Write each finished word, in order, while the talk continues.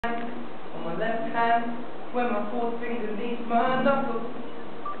On my left hand, where my forefinger meets my knuckles.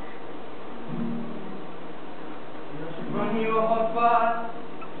 And I should run you a hot bath,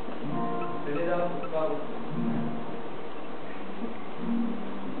 fill it up with bubbles.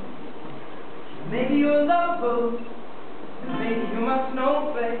 Maybe you're lovable, and maybe you're my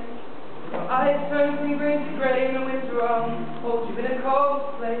snowflake. Your eyes turn from green to grey in the winter I'll hold you in a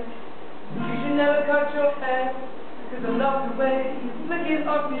cold place. You should never cut your hair, cause I love the way you flick it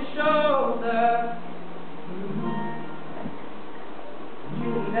off your shoulder. You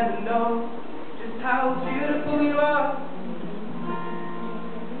will never know just how beautiful you are.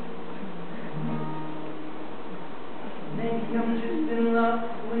 Maybe I'm just in love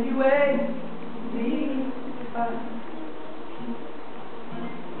when you wake me up.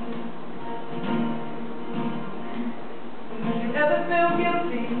 If you ever feel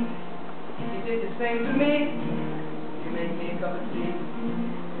guilty, you did the same to me. You make me a cup of tea,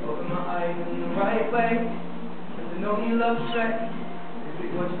 open my eyes in the right way, and to know you love Shrek, if we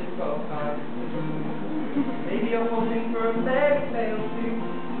watched it 12 times. Maybe you're hoping for a fairy tale too.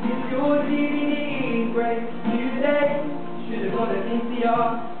 If your DVD breaks today, should have got an ECR,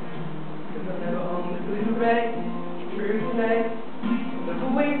 cause I've never owned a Blu-ray. True to say, look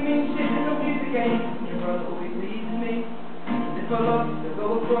away from me, shit in a computer game. Your brother always leaves me. If I lost, I go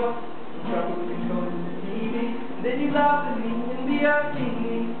across, trouble with controlling the TV. And then you laugh at me in the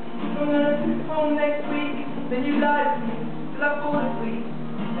afternoon. I'm gonna come home next week. Then you lie to me till I fall asleep.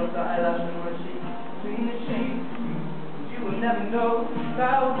 Plus the eyelash on my cheek between the sheets. And you will never know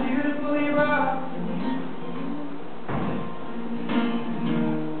how beautiful you are.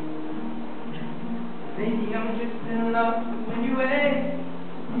 Maybe I'm just in love when you wake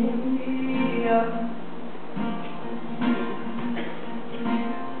me up.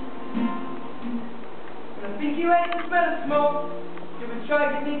 I think you hate the smell of smoke. You would try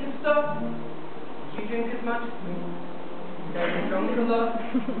to get me to stop. You drink as much as me. You get drunk a lot.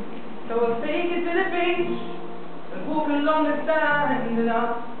 So I'll take you to the beach and walk along the sand, and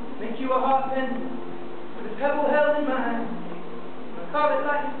I'll make you a heart pencil with a pebble held in my hand. I'll carve it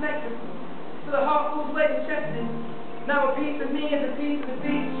like it's necklace, so the heart falls where your chest is. Now a piece of me is a piece of the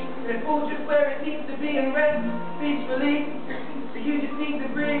beach, and it falls just where it needs to be and rests peacefully. So you just need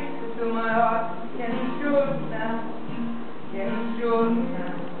to breathe until my heart can ensure now, can ensure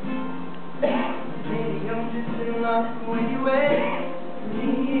now. Maybe I'm just in love when you wake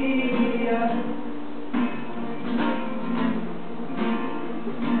me up.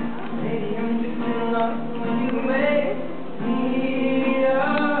 Maybe I'm just in love when you wake me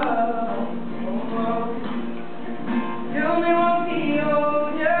up. Oh, tell me one me,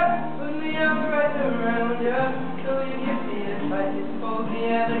 oh yeah, put me arms right around ya, so you give me a fight, it's for the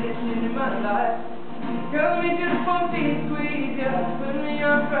elegance in my life. Girl, me just won't be squeeze ya, put me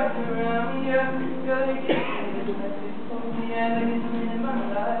arms right around ya, girl, you give me a fight, it's for the elegance in my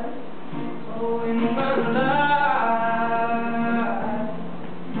life. Oh, in my life,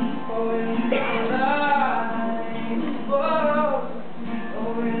 oh, in my life,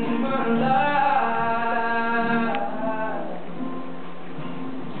 oh, in my life.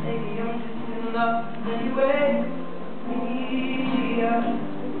 Maybe I'm just in love when you wake me up.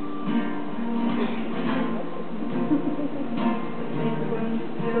 Maybe I'm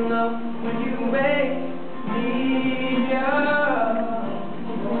just in love when you wake